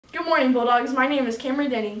Good morning, Bulldogs. My name is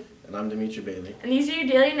Cameron Denny. And I'm Demetri Bailey. And these are your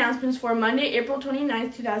daily announcements for Monday, April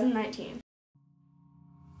 29th, 2019.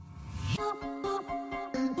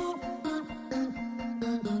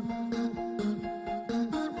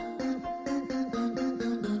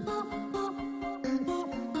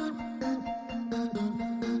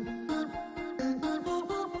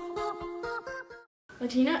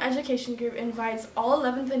 Latino Education Group invites all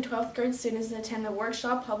 11th and 12th grade students to attend the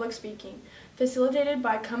workshop Public Speaking, facilitated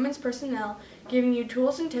by Cummins personnel, giving you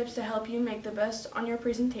tools and tips to help you make the best on your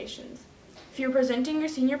presentations. If you're presenting your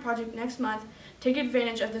senior project next month, take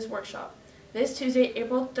advantage of this workshop. This Tuesday,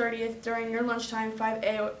 April 30th, during your lunchtime,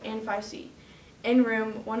 5A and 5C, in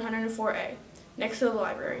room 104A, next to the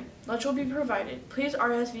library. Lunch will be provided. Please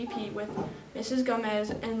RSVP with Mrs. Gomez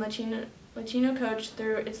and Latino coach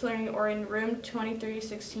through It's Learning or in room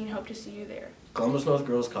 2316. Hope to see you there. Columbus North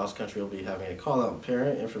Girls Cross Country will be having a call-out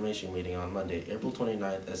parent information meeting on Monday, April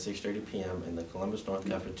 29th at 6:30 p.m. in the Columbus North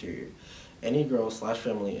cafeteria. Any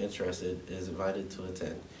girl/family interested is invited to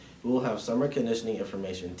attend. We will have summer conditioning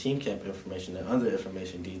information, team camp information, and other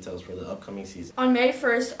information details for the upcoming season. On May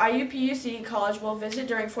 1st, IUPUC College will visit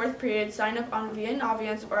during 4th period. Sign up on Via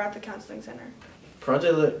Naviance or at the Counseling Center.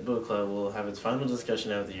 Project Lit Book Club will have its final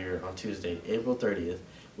discussion of the year on Tuesday, April 30th.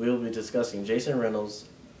 We will be discussing Jason Reynolds'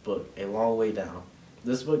 book, A Long Way Down.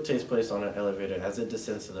 This book takes place on an elevator. As it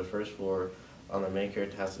descends to the first floor, on the main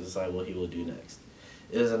character has to decide what he will do next.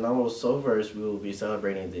 It is a novel so verse we will be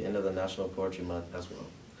celebrating the end of the National Poetry Month as well.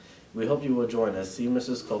 We hope you will join us. See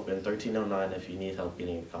Mrs. Copen 1309 if you need help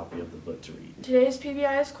getting a copy of the book to read. Today's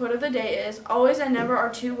PBIS quote of the day is, "Always and never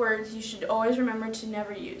are two words you should always remember to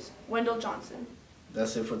never use." Wendell Johnson.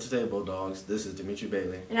 That's it for today, Bulldogs. This is Demetri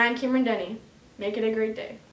Bailey. And I'm Cameron Denny. Make it a great day.